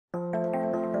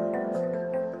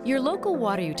Your local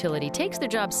water utility takes their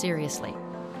job seriously,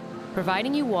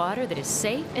 providing you water that is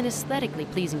safe and aesthetically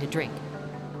pleasing to drink.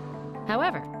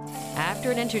 However,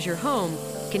 after it enters your home,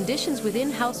 conditions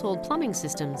within household plumbing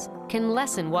systems can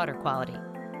lessen water quality.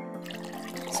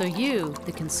 So you,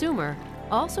 the consumer,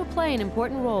 also play an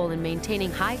important role in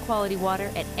maintaining high-quality water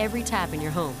at every tap in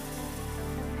your home.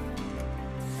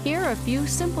 Here are a few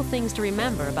simple things to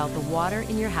remember about the water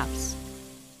in your house.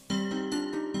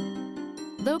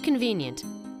 Though convenient,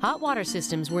 hot water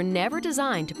systems were never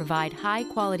designed to provide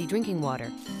high-quality drinking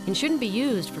water and shouldn't be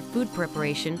used for food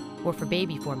preparation or for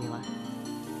baby formula.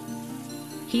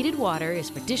 Heated water is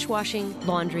for dishwashing,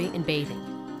 laundry, and bathing.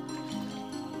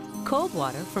 Cold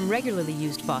water from regularly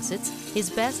used faucets is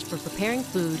best for preparing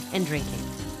food and drinking.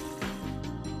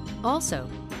 Also,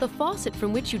 the faucet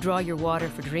from which you draw your water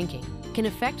for drinking can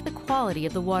affect the quality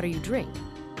of the water you drink.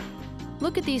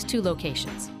 Look at these two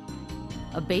locations: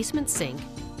 a basement sink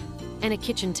and a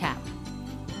kitchen tap.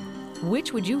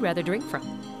 Which would you rather drink from?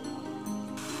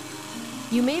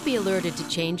 You may be alerted to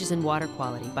changes in water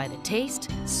quality by the taste,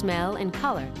 smell, and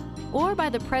color, or by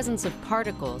the presence of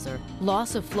particles or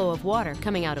loss of flow of water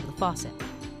coming out of the faucet.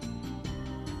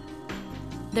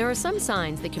 There are some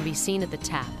signs that can be seen at the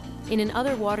tap and in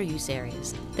other water use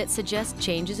areas that suggest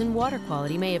changes in water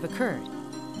quality may have occurred.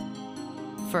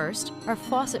 First are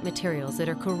faucet materials that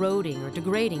are corroding or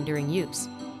degrading during use.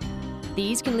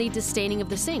 These can lead to staining of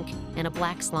the sink and a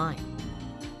black slime.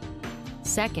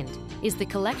 Second is the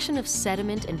collection of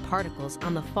sediment and particles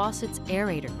on the faucet's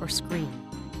aerator or screen.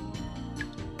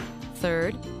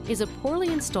 Third is a poorly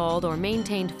installed or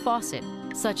maintained faucet,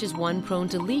 such as one prone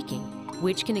to leaking,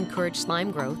 which can encourage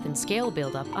slime growth and scale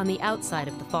buildup on the outside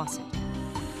of the faucet.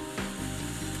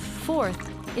 Fourth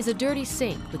is a dirty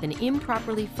sink with an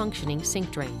improperly functioning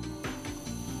sink drain.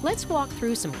 Let's walk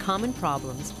through some common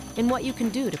problems and what you can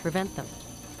do to prevent them.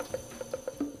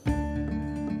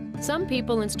 Some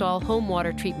people install home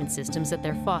water treatment systems at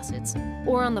their faucets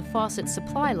or on the faucet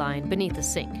supply line beneath the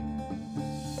sink.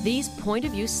 These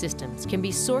point-of-use systems can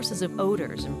be sources of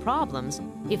odors and problems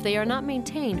if they are not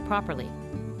maintained properly.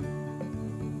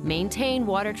 Maintain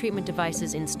water treatment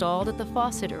devices installed at the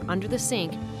faucet or under the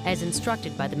sink as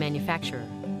instructed by the manufacturer.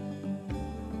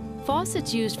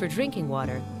 Faucets used for drinking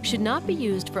water should not be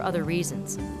used for other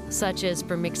reasons, such as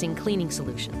for mixing cleaning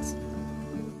solutions.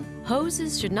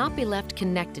 Hoses should not be left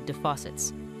connected to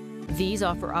faucets. These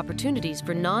offer opportunities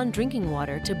for non-drinking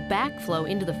water to backflow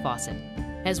into the faucet,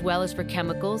 as well as for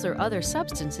chemicals or other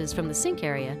substances from the sink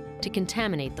area to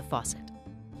contaminate the faucet.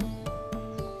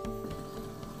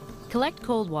 Collect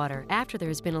cold water after there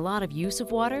has been a lot of use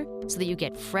of water so that you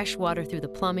get fresh water through the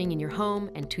plumbing in your home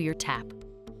and to your tap.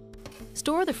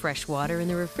 Store the fresh water in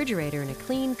the refrigerator in a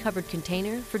clean, covered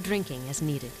container for drinking as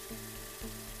needed.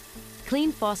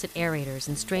 Clean faucet aerators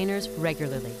and strainers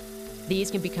regularly.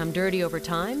 These can become dirty over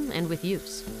time and with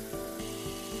use.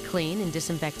 Clean and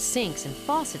disinfect sinks and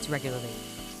faucets regularly.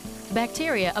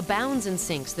 Bacteria abounds in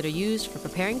sinks that are used for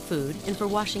preparing food and for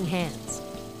washing hands.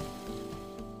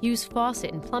 Use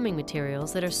faucet and plumbing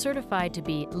materials that are certified to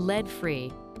be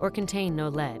lead-free or contain no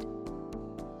lead.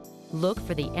 Look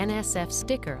for the NSF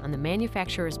sticker on the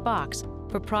manufacturer's box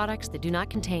for products that do not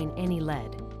contain any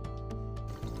lead.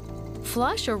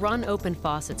 Flush or run open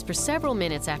faucets for several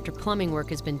minutes after plumbing work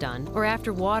has been done or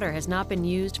after water has not been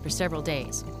used for several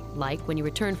days, like when you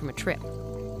return from a trip.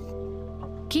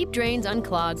 Keep drains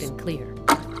unclogged and clear.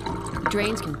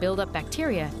 Drains can build up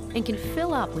bacteria and can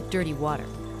fill up with dirty water.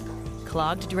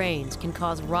 Clogged drains can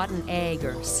cause rotten egg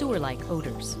or sewer-like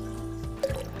odors.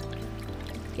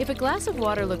 If a glass of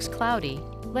water looks cloudy,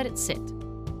 let it sit.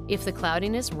 If the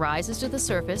cloudiness rises to the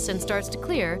surface and starts to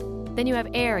clear, then you have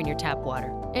air in your tap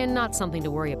water and not something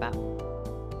to worry about.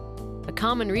 A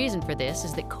common reason for this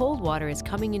is that cold water is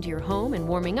coming into your home and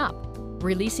warming up,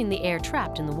 releasing the air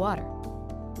trapped in the water.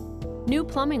 New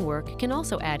plumbing work can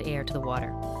also add air to the water,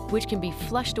 which can be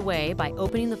flushed away by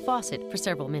opening the faucet for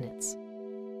several minutes.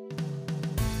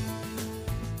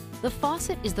 The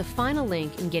faucet is the final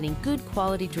link in getting good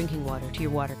quality drinking water to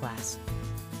your water glass.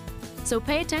 So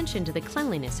pay attention to the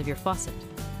cleanliness of your faucet.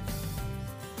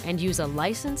 And use a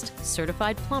licensed,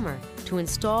 certified plumber to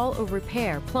install or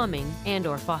repair plumbing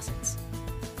and/or faucets.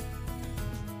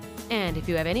 And if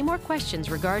you have any more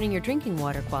questions regarding your drinking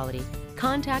water quality,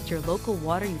 contact your local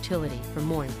water utility for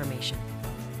more information.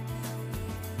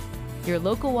 Your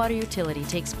local water utility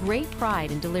takes great pride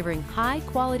in delivering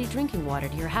high-quality drinking water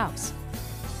to your house.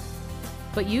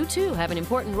 But you too have an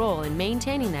important role in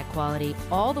maintaining that quality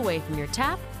all the way from your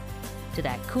tap to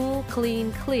that cool,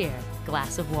 clean, clear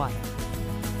glass of water.